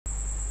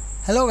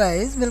Hello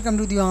guys, welcome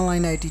to the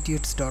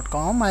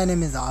onlineittudes.com. My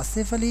name is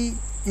Asif Ali.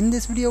 In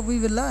this video we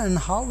will learn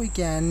how we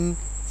can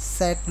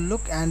set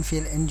look and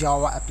feel in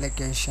Java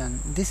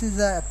application. This is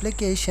the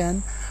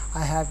application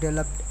I have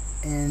developed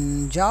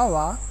in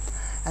Java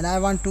and I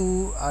want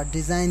to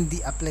design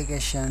the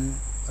application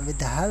with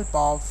the help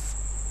of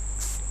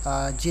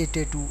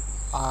Jtatoo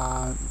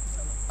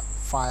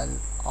file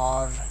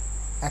or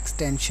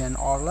extension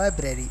or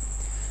library.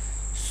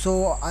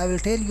 So I will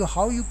tell you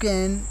how you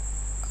can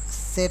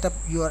set up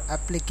your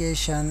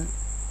application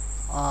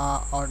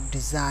or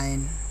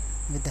design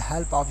with the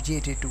help of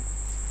Jtatoo.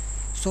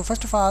 So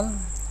first of all,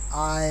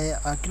 I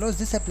close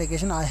this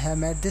application. I have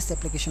made this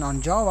application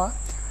on Java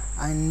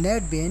and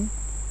NetBeans.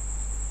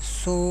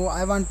 So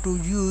I want to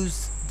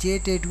use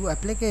Jtatoo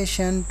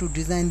application to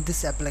design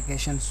this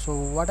application. So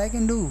what I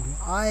can do,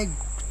 I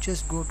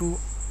just go to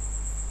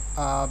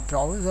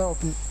browser,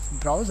 open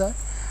browser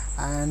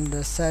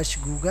and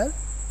search Google.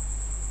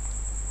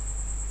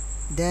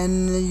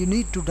 Then you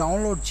need to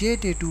download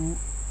Jtatoo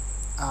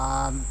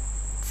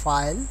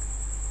file.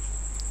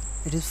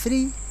 It is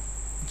free.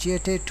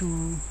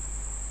 Jtatoo.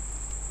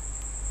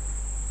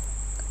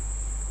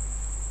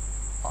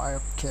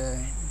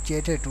 Okay,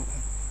 Jtatoo.net,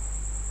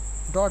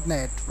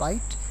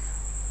 right?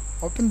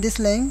 Open this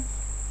link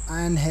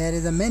and here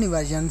is the many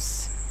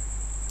versions.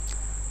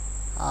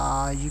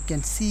 You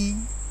can see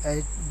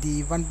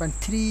the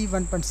 1.3,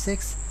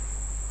 1.6.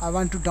 I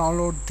want to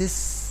download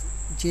this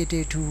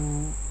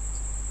Jtatoo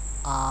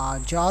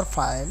jar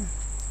file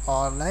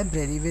or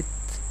library with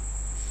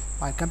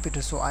my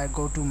computer. So I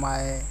go to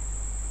my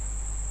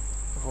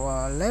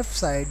left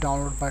side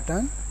download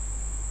button,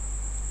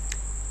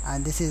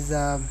 and this is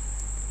the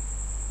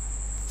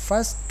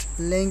first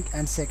link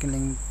and second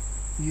link.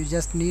 You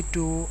just need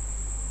to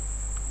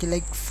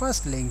click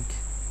first link.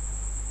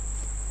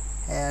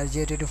 Here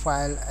Jtatoo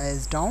file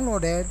is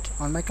downloaded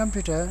on my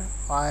computer.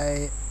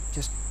 I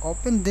just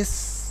open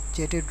this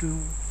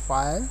Jtatoo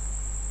file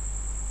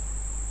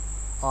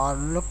or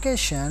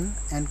location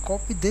and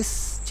copy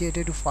this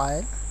Jtatoo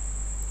file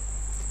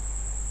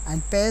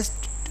and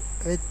paste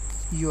with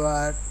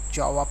your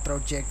Java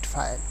project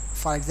file.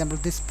 For example,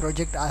 this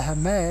project I have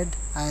made,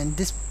 and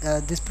this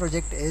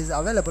project is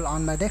available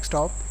on my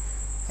desktop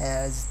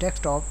as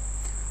desktop.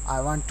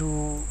 I want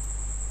to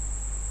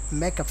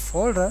make a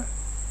folder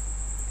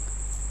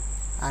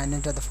and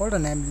enter the folder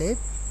name lib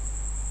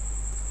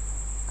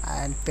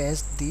and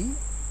paste the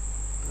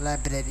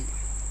library,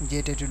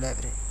 Jtatoo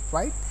library,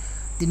 right?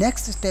 The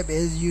next step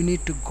is you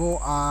need to go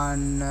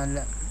on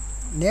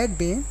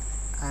NetBeans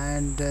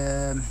and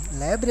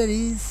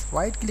libraries,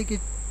 right click it,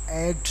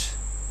 add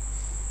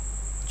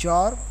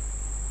jar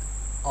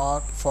or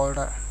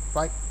folder,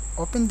 right?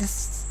 Open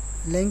this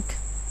link,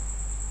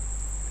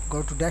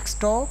 go to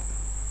desktop.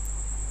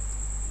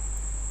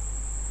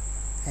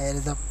 Here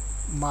is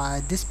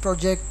this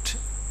project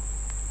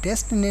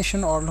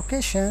destination or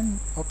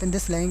location. Open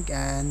this link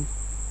and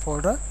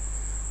folder,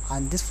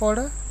 and this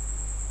folder,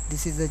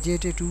 this is the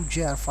Jtatoo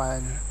jar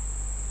file.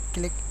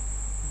 Click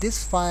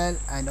this file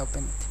and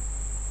open it.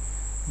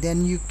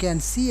 Then you can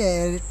see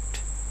it,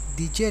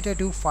 the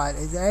Jtatoo file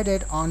is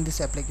added on this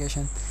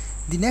application.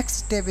 The next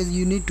step is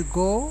you need to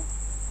go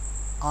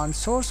on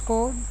source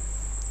code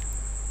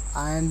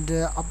and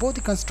above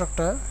the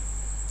constructor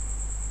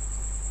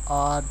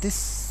or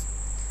this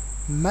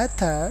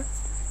method,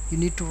 you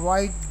need to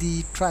write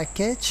the try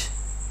catch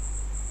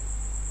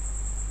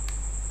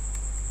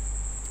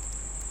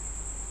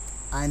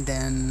and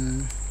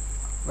then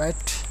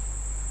write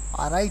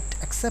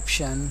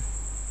exception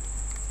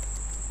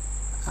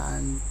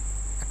and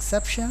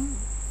exception.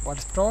 What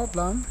is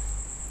problem?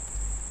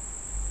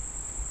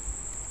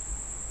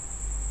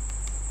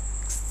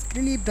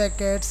 Curly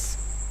brackets.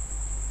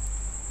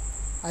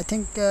 I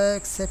think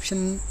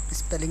exception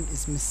spelling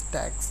is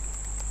mistakes.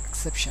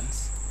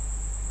 Exceptions.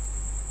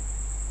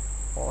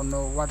 Oh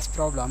no, what's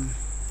problem?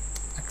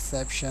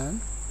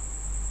 Exception.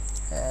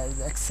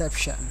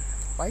 Exception,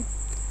 right?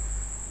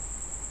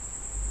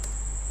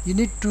 You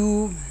need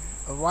to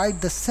write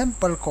the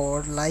simple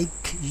code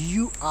like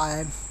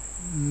UI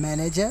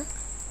manager.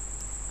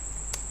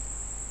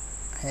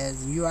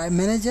 Here's UI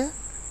manager,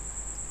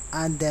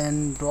 and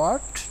then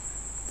dot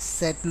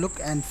set look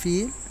and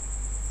feel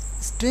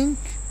string,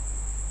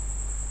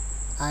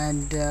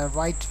 and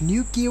write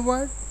new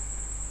keyword,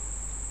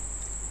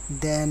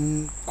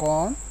 then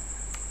com,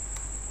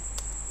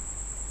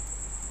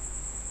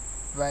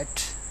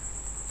 write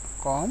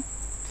com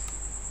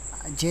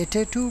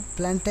Jtatoo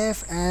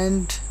plaintiff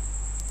and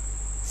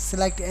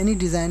select any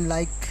design.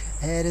 Like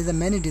here is a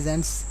many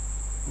designs,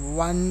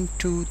 1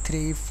 2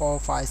 3 4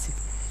 5 6.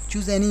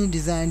 Choose any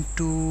design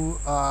to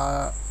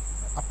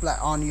apply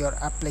on your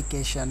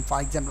application.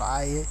 For example,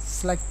 I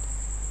select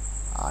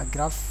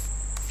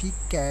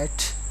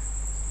graphicat.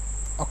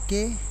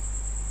 Okay,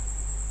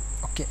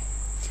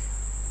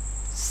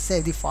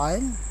 save the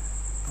file,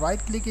 right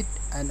click it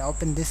and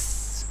open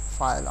this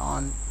file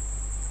on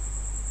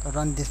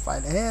run this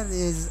file. Here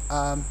is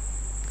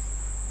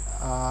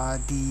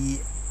the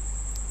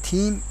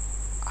theme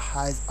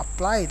has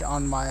applied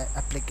on my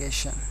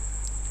application,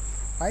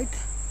 right?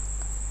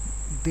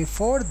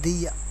 Before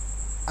the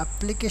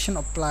application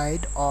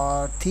applied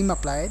or theme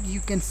applied, you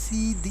can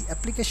see the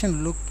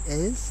application look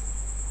is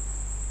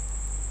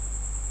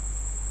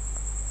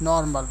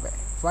normal way,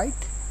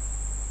 right?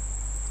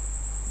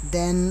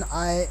 Then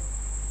I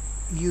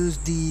use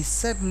the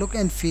set look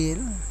and feel,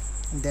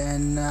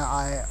 then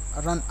I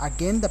run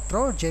again the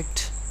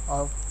project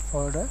or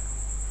folder,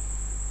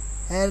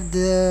 add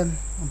the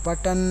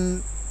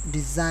button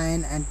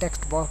design and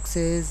text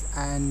boxes,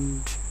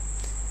 and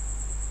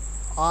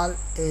all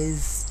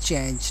is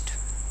changed.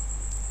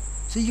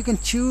 So you can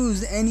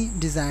choose any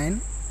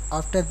design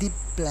after the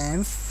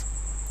plamf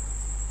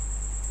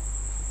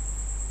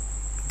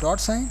dot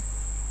sign,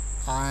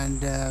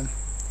 and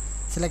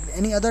select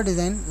any other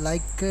design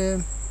like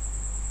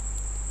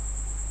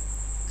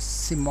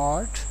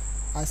Simod.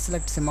 I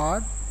select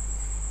Simod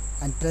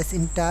and press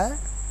enter,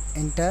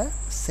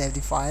 save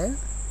the file,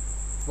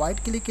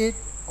 right click it,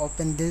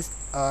 open this,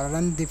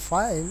 run the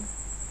file.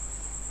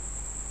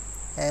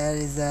 Here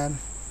is a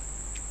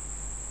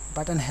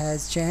button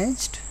has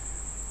changed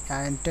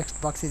and text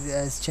box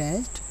is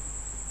changed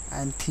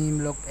and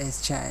theme look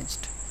is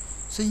changed.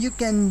 So you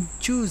can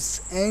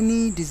choose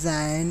any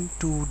design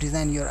to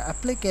design your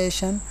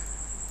application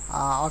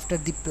after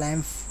the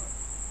plamf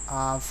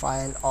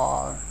file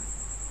or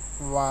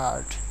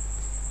Word.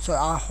 So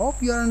I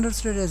hope you are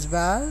understood as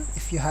well.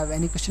 If you have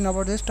any question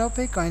about this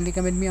topic, kindly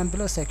comment me on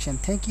below section.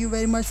 Thank you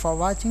very much for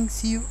watching.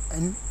 See you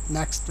in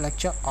next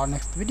lecture or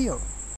next video.